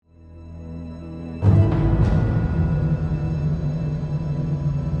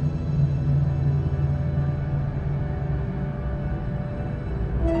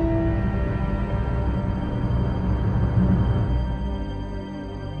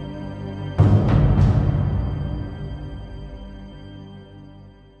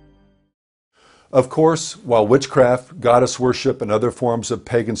Of course, while witchcraft, goddess worship, and other forms of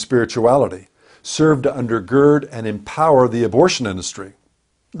pagan spirituality serve to undergird and empower the abortion industry,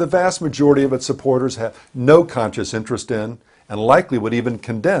 the vast majority of its supporters have no conscious interest in, and likely would even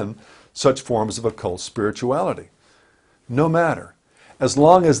condemn, such forms of occult spirituality. No matter, as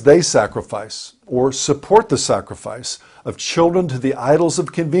long as they sacrifice or support the sacrifice of children to the idols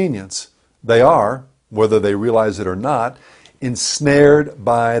of convenience, they are, whether they realize it or not, ensnared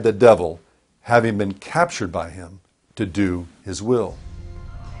by the devil, having been captured by him to do his will.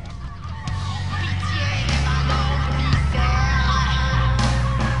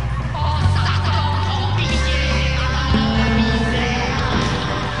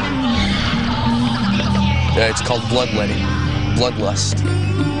 It's called bloodletting, bloodlust.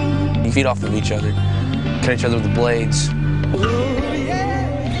 You feed off of each other, cut each other with the blades.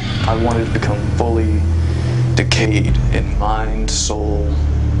 I wanted to become fully decayed in mind, soul,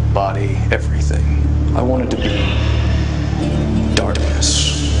 body, everything. I wanted to be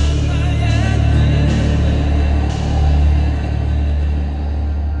darkness.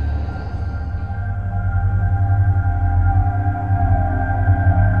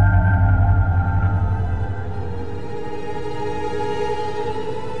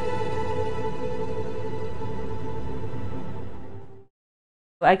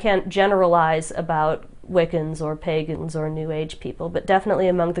 I can't generalize about Wiccans or pagans or New Age people, but definitely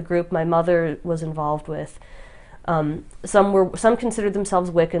among the group my mother was involved with, some considered themselves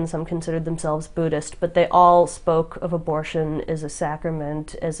Wiccan, some considered themselves Buddhist, but they all spoke of abortion as a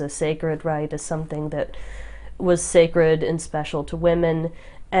sacrament, as a sacred rite, as something that was sacred and special to women,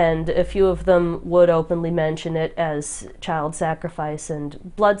 and a few of them would openly mention it as child sacrifice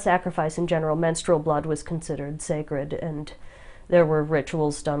and blood sacrifice in general. Menstrual blood was considered sacred, and there were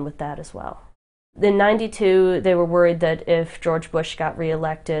rituals done with that as well. In '92, they were worried that if George Bush got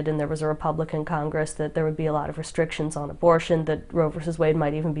reelected and there was a Republican Congress, that there would be a lot of restrictions on abortion, that Roe v. Wade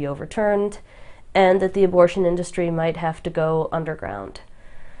might even be overturned, and that the abortion industry might have to go underground.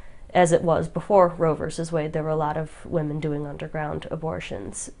 As it was before Roe v. Wade, there were a lot of women doing underground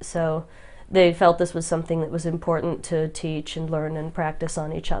abortions. So they felt this was something that was important to teach and learn and practice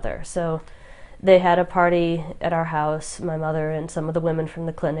on each other. So they had a party at our house, my mother and some of the women from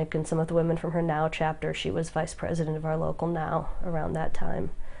the clinic and some of the women from her NOW chapter. She was vice president of our local NOW around that time.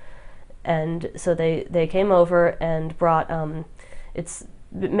 And so they came over and brought, it's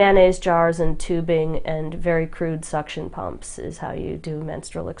mayonnaise jars and tubing and very crude suction pumps is how you do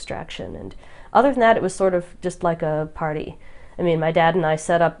menstrual extraction. And other than that, it was sort of just like a party. I mean, my dad and I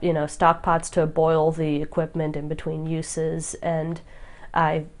set up, stock pots to boil the equipment in between uses, and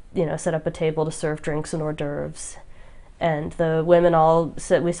I set up a table to serve drinks and hors d'oeuvres. And the women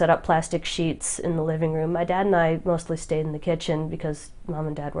we set up plastic sheets in the living room. My dad and I mostly stayed in the kitchen because Mom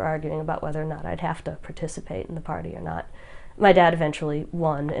and Dad were arguing about whether or not I'd have to participate in the party or not. My dad eventually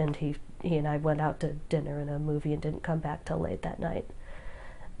won, and he and I went out to dinner and a movie and didn't come back till late that night.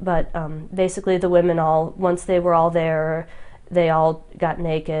 But basically the women once they were all there, they all got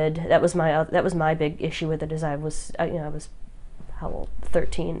naked. That was my big issue with it, is I was how old?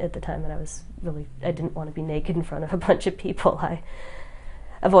 13 at the time, and I didn't want to be naked in front of a bunch of people.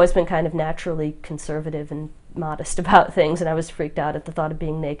 I've always been kind of naturally conservative and modest about things, and I was freaked out at the thought of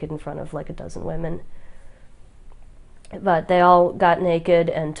being naked in front of like a dozen women. But they all got naked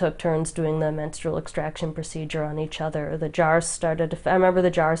and took turns doing the menstrual extraction procedure on each other. The jars I remember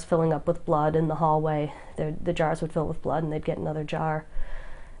the jars filling up with blood in the hallway. The jars would fill with blood and they'd get another jar.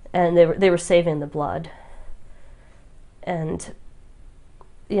 And they were saving the blood. And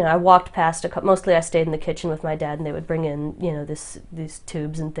I walked past mostly I stayed in the kitchen with my dad, and they would bring in, these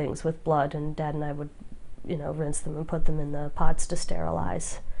tubes and things with blood, and Dad and I would, rinse them and put them in the pots to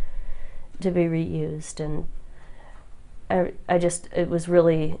sterilize, to be reused. And it was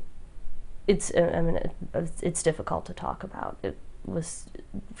really, it's difficult to talk about. It was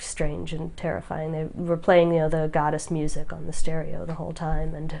strange and terrifying. They were playing, the goddess music on the stereo the whole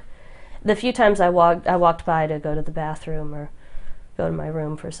time, and the few times I walked by to go to the bathroom or go to my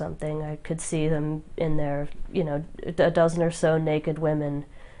room for something, I could see them in there, a dozen or so naked women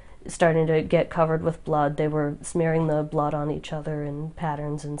starting to get covered with blood. They were smearing the blood on each other in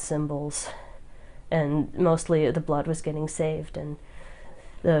patterns and symbols, and mostly the blood was getting saved, and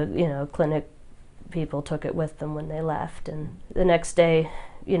the clinic people took it with them when they left. And the next day,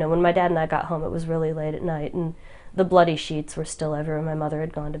 when my dad and I got home, it was really late at night, and the bloody sheets were still everywhere. My mother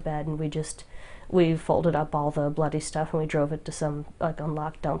had gone to bed, and we folded up all the bloody stuff, and we drove it to some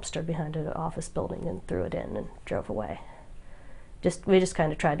unlocked dumpster behind an office building and threw it in and drove away. we just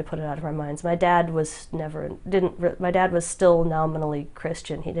kind of tried to put it out of our minds. My dad was my dad was still nominally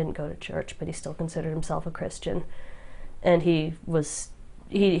Christian. He didn't go to church, but he still considered himself a Christian. And he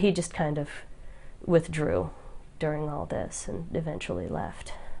just kind of withdrew during all this and eventually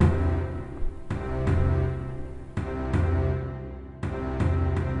left.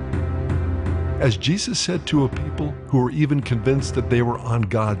 As Jesus said to a people who were even convinced that they were on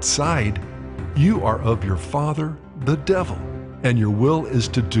God's side, "You are of your father, the devil, and your will is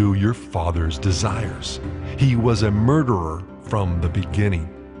to do your father's desires." He was a murderer from the beginning.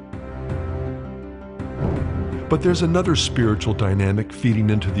 But there's another spiritual dynamic feeding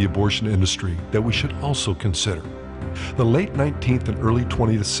into the abortion industry that we should also consider. The late 19th and early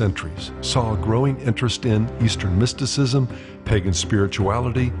 20th centuries saw a growing interest in Eastern mysticism, pagan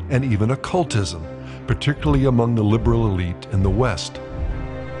spirituality, and even occultism, particularly among the liberal elite in the West.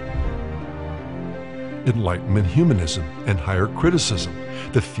 Enlightenment humanism and higher criticism,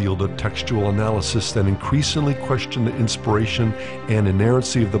 the field of textual analysis that increasingly questioned the inspiration and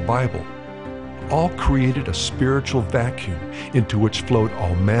inerrancy of the Bible, all created a spiritual vacuum into which flowed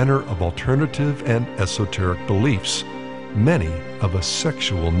all manner of alternative and esoteric beliefs, many of a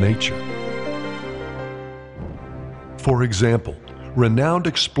sexual nature. For example, renowned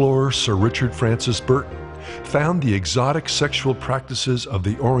explorer Sir Richard Francis Burton found the exotic sexual practices of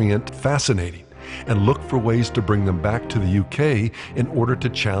the Orient fascinating and looked for ways to bring them back to the UK in order to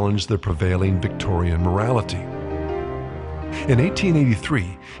challenge the prevailing Victorian morality. In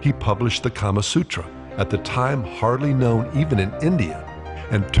 1883, he published the Kama Sutra, at the time hardly known even in India,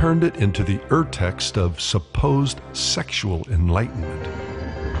 and turned it into the ur-text of supposed sexual enlightenment.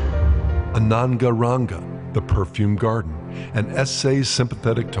 Ananga Ranga, The Perfume Garden, and essays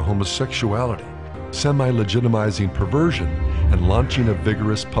sympathetic to homosexuality, semi-legitimizing perversion, and launching a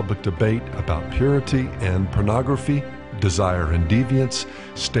vigorous public debate about purity and pornography, desire and deviance,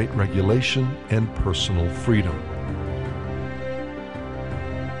 state regulation, and personal freedom.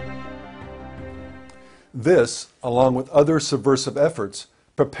 This, along with other subversive efforts,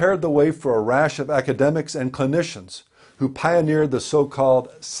 prepared the way for a rash of academics and clinicians who pioneered the so-called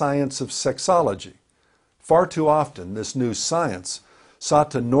science of sexology. Far too often, this new science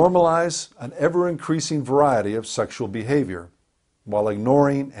sought to normalize an ever-increasing variety of sexual behavior, while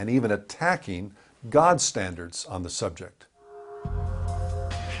ignoring and even attacking God's standards on the subject.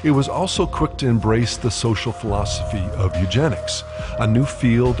 It was also quick to embrace the social philosophy of eugenics, a new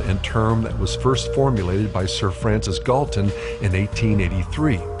field and term that was first formulated by Sir Francis Galton in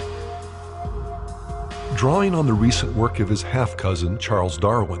 1883. Drawing on the recent work of his half-cousin, Charles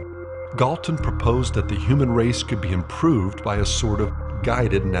Darwin, Galton proposed that the human race could be improved by a sort of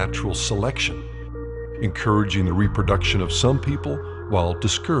guided natural selection, encouraging the reproduction of some people while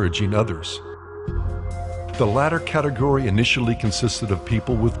discouraging others. The latter category initially consisted of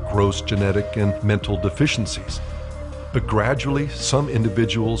people with gross genetic and mental deficiencies, but gradually some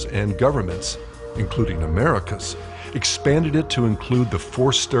individuals and governments, including America's, expanded it to include the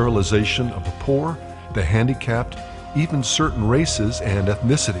forced sterilization of the poor, the handicapped, even certain races and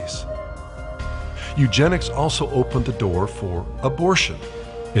ethnicities. Eugenics also opened the door for abortion,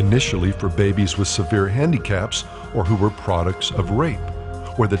 initially for babies with severe handicaps or who were products of rape,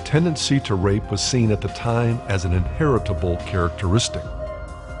 where the tendency to rape was seen at the time as an inheritable characteristic.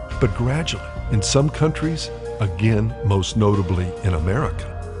 But gradually, in some countries, again most notably in America,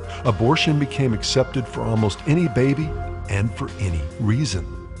 abortion became accepted for almost any baby and for any reason.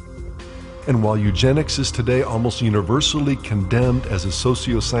 And while eugenics is today almost universally condemned as a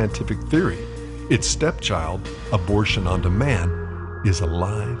socio-scientific theory, its stepchild, abortion on demand, is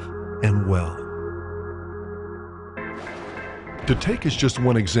alive and well. To take as just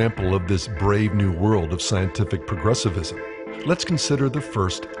one example of this brave new world of scientific progressivism, let's consider the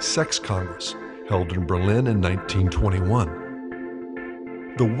first Sex Congress, held in Berlin in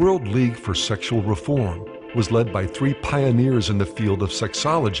 1921. The World League for Sexual Reform was led by three pioneers in the field of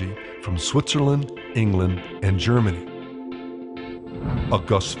sexology from Switzerland, England, and Germany.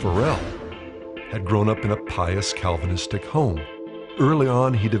 Auguste Forel had grown up in a pious Calvinistic home. Early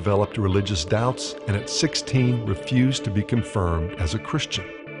on, he developed religious doubts and at 16 refused to be confirmed as a Christian.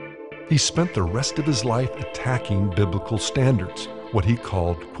 He spent the rest of his life attacking biblical standards, what he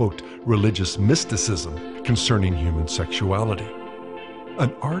called, quote, religious mysticism concerning human sexuality.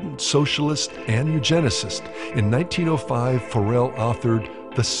 An ardent socialist and eugenicist, in 1905, Forel authored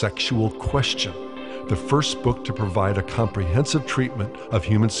The Sexual Question, the first book to provide a comprehensive treatment of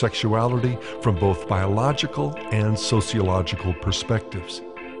human sexuality from both biological and sociological perspectives.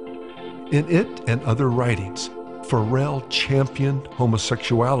 In it and other writings, Forel championed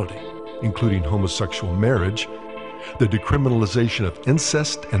homosexuality, including homosexual marriage, the decriminalization of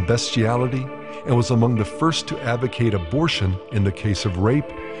incest and bestiality, and was among the first to advocate abortion in the case of rape,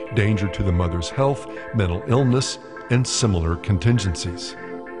 danger to the mother's health, mental illness, and similar contingencies.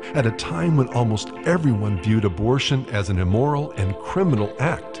 At a time when almost everyone viewed abortion as an immoral and criminal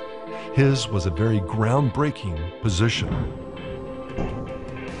act, his was a very groundbreaking position.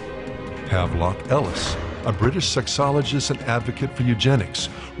 Havelock Ellis, a British sexologist and advocate for eugenics,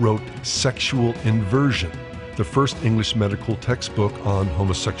 wrote Sexual Inversion, the first English medical textbook on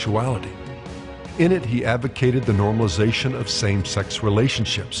homosexuality. In it, he advocated the normalization of same-sex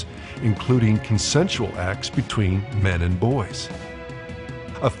relationships, including consensual acts between men and boys.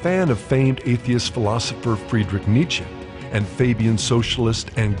 A fan of famed atheist philosopher Friedrich Nietzsche and Fabian socialist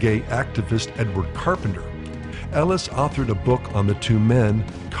and gay activist Edward Carpenter, Ellis authored a book on the two men,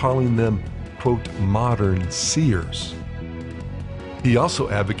 calling them, quote, modern seers. He also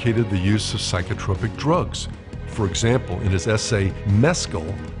advocated the use of psychotropic drugs, for example, in his essay Mescal,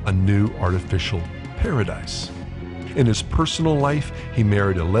 A New Artificial Paradise. In his personal life, he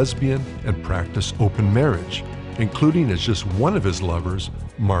married a lesbian and practiced open marriage, including as just one of his lovers,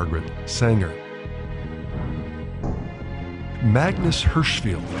 Margaret Sanger. Magnus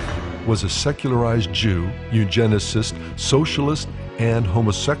Hirschfeld was a secularized Jew, eugenicist, socialist, and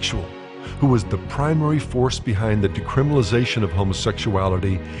homosexual who was the primary force behind the decriminalization of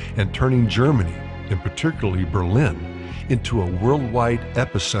homosexuality and turning Germany, and particularly Berlin, into a worldwide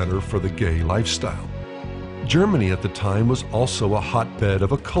epicenter for the gay lifestyle. Germany at the time was also a hotbed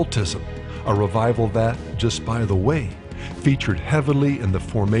of occultism, a revival that, just by the way, featured heavily in the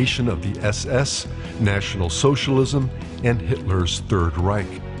formation of the SS, National Socialism, and Hitler's Third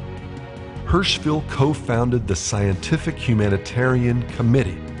Reich. Hirschfeld co-founded the Scientific Humanitarian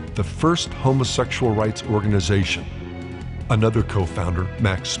Committee, the first homosexual rights organization. Another co-founder,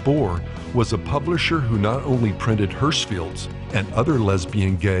 Max Spohr, was a publisher who not only printed Hirschfeld's and other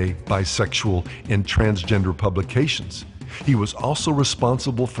lesbian, gay, bisexual, and transgender publications, he was also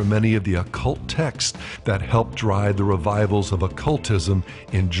responsible for many of the occult texts that helped drive the revivals of occultism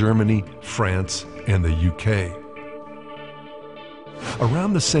in Germany, France, and the UK.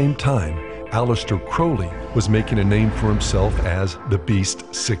 Around the same time, Aleister Crowley was making a name for himself as the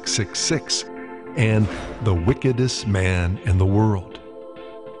Beast 666 and the wickedest man in the world.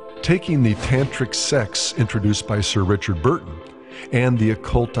 Taking the tantric sects introduced by Sir Richard Burton and the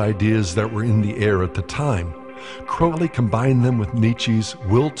occult ideas that were in the air at the time, Crowley combined them with Nietzsche's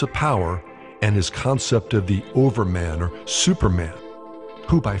will to power and his concept of the overman or superman,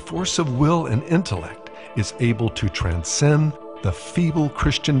 who by force of will and intellect is able to transcend the feeble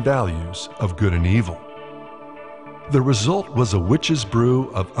Christian values of good and evil. The result was a witch's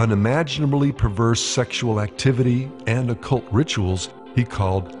brew of unimaginably perverse sexual activity and occult rituals he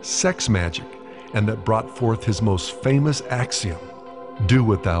called sex magic, and that brought forth his most famous axiom, "Do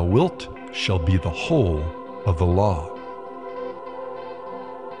what thou wilt shall be the whole of the law."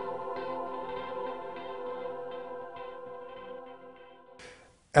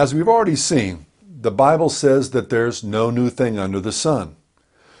 As we've already seen, the Bible says that there's no new thing under the sun.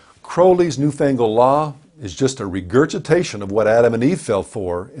 Crowley's newfangled law is just a regurgitation of what Adam and Eve fell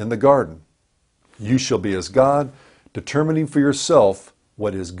for in the garden. You shall be as God, determining for yourself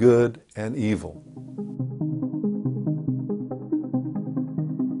what is good and evil.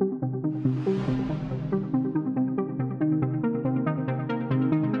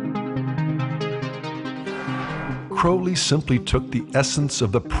 Crowley simply took the essence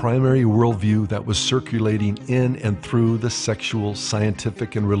of the primary worldview that was circulating in and through the sexual,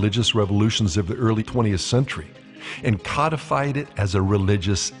 scientific, and religious revolutions of the early 20th century and codified it as a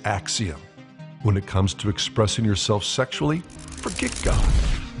religious axiom. When it comes to expressing yourself sexually, forget God.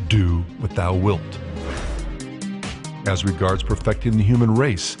 Do what thou wilt. As regards perfecting the human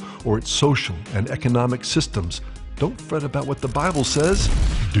race or its social and economic systems, don't fret about what the Bible says.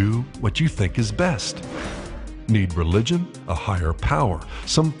 Do what you think is best. Need religion, a higher power,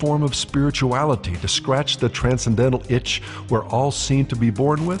 some form of spirituality to scratch the transcendental itch we're all seen to be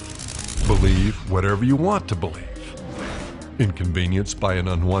born with? Believe whatever you want to believe. Inconvenienced by an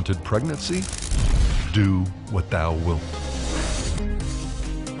unwanted pregnancy? Do what thou wilt.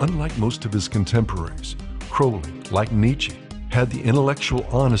 Unlike most of his contemporaries, Crowley, like Nietzsche, had the intellectual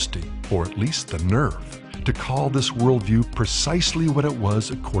honesty, or at least the nerve, to call this worldview precisely what it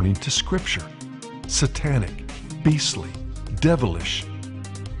was according to Scripture: satanic, beastly, devilish,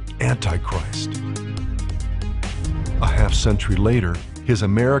 antichrist. A half-century later, his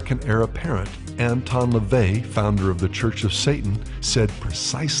American-era parent, Anton LaVey, founder of the Church of Satan, said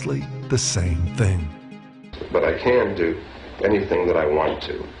precisely the same thing. But I can do anything that I want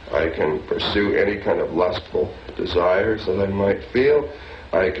to. I can pursue any kind of lustful desires that I might feel.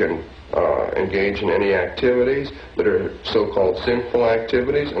 I can engage in any activities that are so-called sinful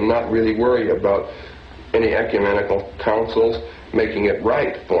activities and not really worry about any ecumenical councils making it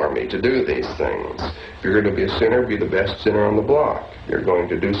right for me to do these things. If you're going to be a sinner, be the best sinner on the block. If you're going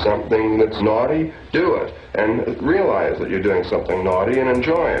to do something that's naughty, do it. And realize that you're doing something naughty and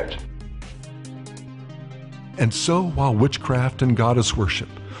enjoy it. And so, while witchcraft and goddess worship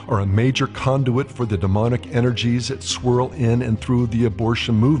are a major conduit for the demonic energies that swirl in and through the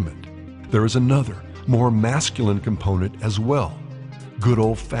abortion movement, there is another, more masculine component as well. Good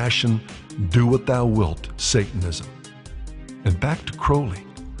old-fashioned, do what thou wilt Satanism. And back to Crowley.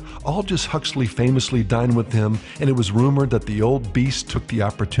 Aldous Huxley famously dined with him, and it was rumored that the old beast took the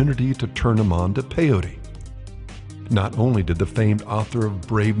opportunity to turn him on to peyote. Not only did the famed author of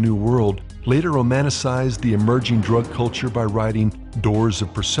Brave New World later romanticize the emerging drug culture by writing Doors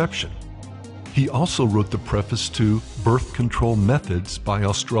of Perception, he also wrote the preface to Birth Control Methods by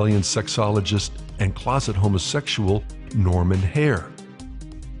Australian sexologist and closet homosexual Norman Hare.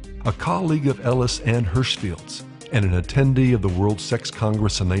 A colleague of Ellis and Hirschfield's and an attendee of the World Sex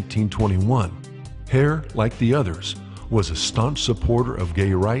Congress in 1921, Hare, like the others, was a staunch supporter of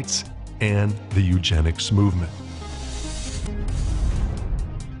gay rights and the eugenics movement.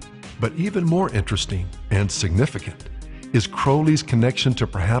 But even more interesting and significant is Crowley's connection to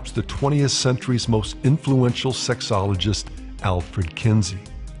perhaps the 20th century's most influential sexologist, Alfred Kinsey.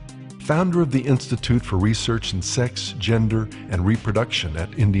 Founder of the Institute for Research in Sex, Gender, and Reproduction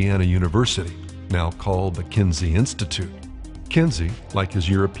at Indiana University, now called the Kinsey Institute. Kinsey, like his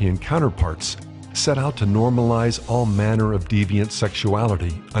European counterparts, set out to normalize all manner of deviant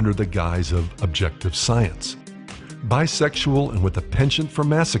sexuality under the guise of objective science. Bisexual and with a penchant for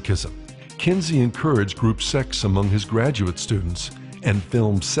masochism, Kinsey encouraged group sex among his graduate students and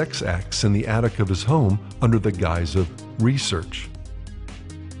filmed sex acts in the attic of his home under the guise of research.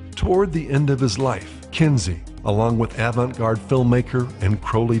 Toward the end of his life, Kinsey, along with avant-garde filmmaker and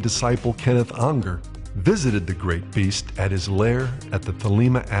Crowley disciple Kenneth Anger, visited the great beast at his lair at the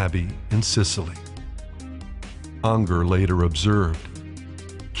Thelema Abbey in Sicily. Anger later observed,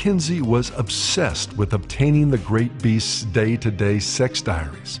 Kinsey was obsessed with obtaining the great beast's day-to-day sex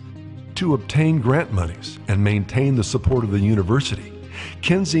diaries. To obtain grant monies and maintain the support of the university,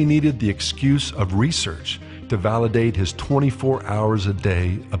 Kinsey needed the excuse of research to validate his 24 hours a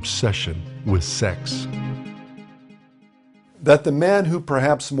day obsession with sex. That the man who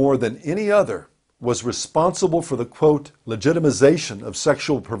perhaps more than any other was responsible for the, quote, legitimization of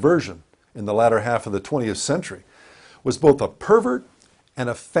sexual perversion in the latter half of the 20th century was both a pervert and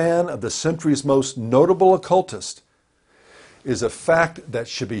a fan of the century's most notable occultist is a fact that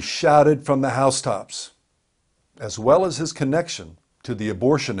should be shouted from the housetops, as well as his connection to the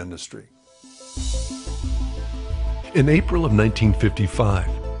abortion industry. In April of 1955,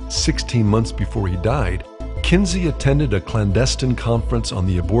 16 months before he died, Kinsey attended a clandestine conference on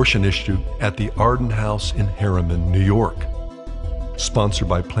the abortion issue at the Arden House in Harriman, New York. Sponsored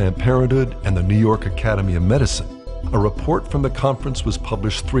by Planned Parenthood and the New York Academy of Medicine, a report from the conference was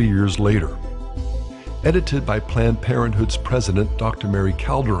published 3 years later. Edited by Planned Parenthood's president, Dr. Mary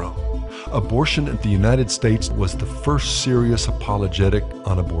Calderon, abortion in the United States was the first serious apologetic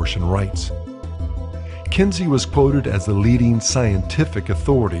on abortion rights. Kinsey was quoted as the leading scientific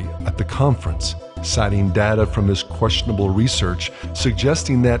authority at the conference, citing data from his questionable research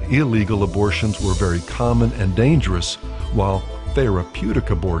suggesting that illegal abortions were very common and dangerous, while therapeutic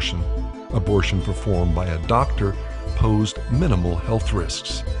abortion, abortion performed by a doctor, posed minimal health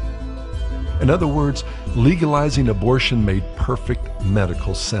risks. In other words, legalizing abortion made perfect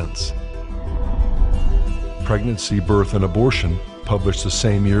medical sense. Pregnancy, Birth, and Abortion, published the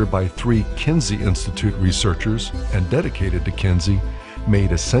same year by 3 Kinsey Institute researchers and dedicated to Kinsey,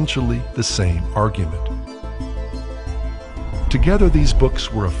 made essentially the same argument. Together, these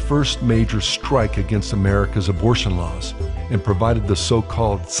books were a first major strike against America's abortion laws and provided the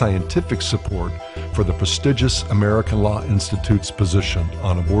so-called scientific support for the prestigious American Law Institute's position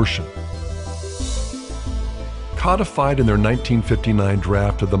on abortion. Codified in their 1959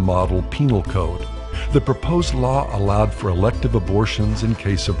 draft of the Model Penal Code, the proposed law allowed for elective abortions in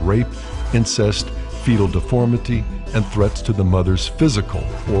case of rape, incest, fetal deformity, and threats to the mother's physical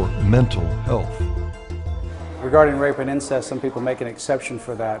or mental health. Regarding rape and incest, some people make an exception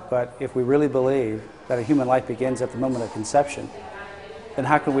for that, but if we really believe that a human life begins at the moment of conception, then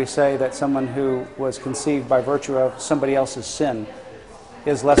how can we say that someone who was conceived by virtue of somebody else's sin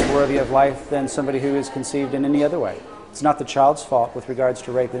is less worthy of life than somebody who is conceived in any other way? It's not the child's fault with regards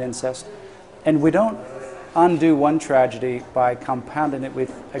to rape and incest. And we don't undo one tragedy by compounding it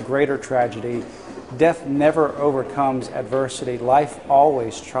with a greater tragedy. Death never overcomes adversity. Life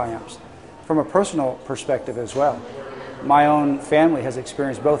always triumphs. From a personal perspective as well, my own family has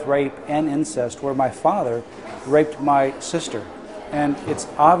experienced both rape and incest, where my father raped my sister. And it's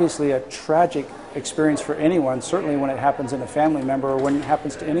obviously a tragic experience for anyone, certainly when it happens in a family member or when it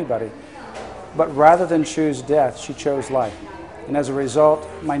happens to anybody. But rather than choose death, she chose life. And as a result,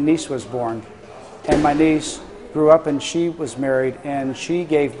 my niece was born. And my niece grew up and she was married and she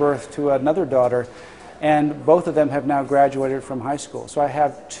gave birth to another daughter, and both of them have now graduated from high school. So I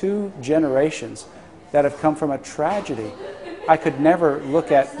have 2 generations that have come from a tragedy. I could never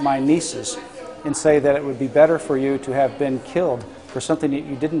look at my nieces and say that it would be better for you to have been killed for something that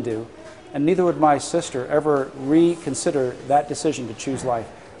you didn't do, and neither would my sister ever reconsider that decision to choose life.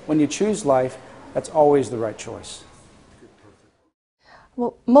 When you choose life, that's always the right choice.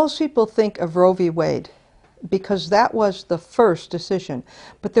 Well, most people think of Roe v. Wade because that was the first decision,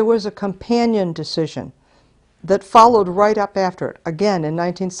 but there was a companion decision that followed right up after it, again in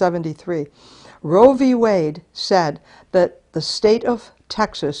 1973. Roe v. Wade said that the state of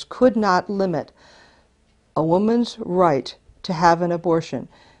Texas could not limit a woman's right to have an abortion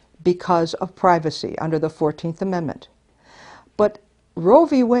because of privacy under the 14th Amendment. But Roe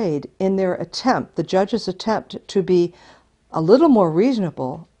v. Wade, in their attempt, the judge's attempt to be a little more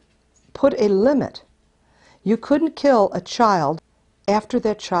reasonable, put a limit. You couldn't kill a child after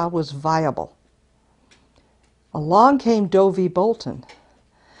that child was viable. Along came Doe v. Bolton.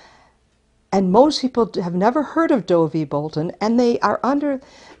 And most people have never heard of Doe v. Bolton, and they are under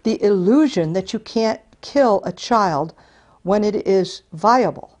the illusion that you can't kill a child when it is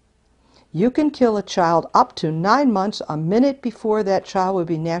viable. You can kill a child up to 9 months, a minute before that child would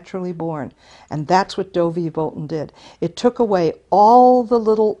be naturally born. And that's what Doe v. Bolton did. It took away all the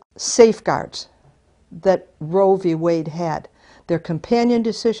little safeguards that Roe v. Wade had, their companion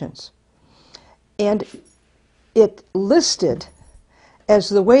decisions. And it listed as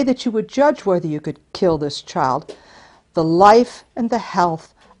the way that you would judge whether you could kill this child, the life and the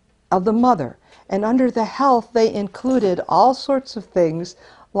health of the mother. And under the health, they included all sorts of things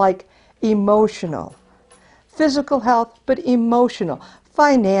like emotional, physical health, but emotional,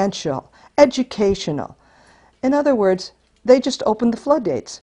 financial, educational. In other words, they just opened the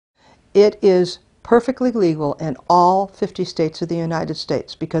floodgates. It is perfectly legal in all 50 states of the United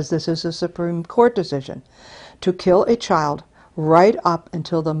States, because this is a Supreme Court decision, to kill a child right up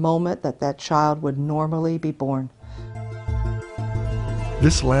until the moment that that child would normally be born.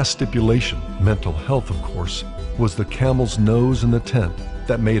 This last stipulation, mental health of course, was the camel's nose in the tent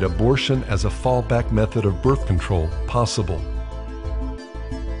that made abortion as a fallback method of birth control possible.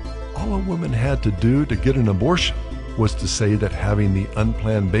 All a woman had to do to get an abortion was to say that having the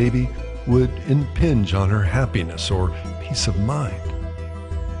unplanned baby would impinge on her happiness or peace of mind.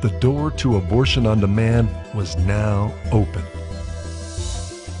 The door to abortion on demand was now open.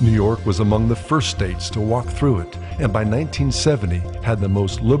 New York was among the first states to walk through it, and by 1970 had the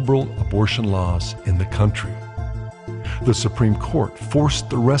most liberal abortion laws in the country. The Supreme Court forced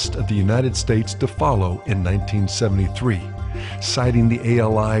the rest of the United States to follow in 1973, citing the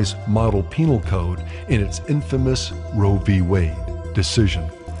ALI's model penal code in its infamous Roe v. Wade decision.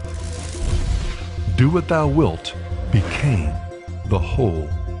 Do what thou wilt became the whole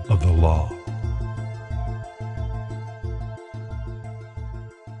of the law.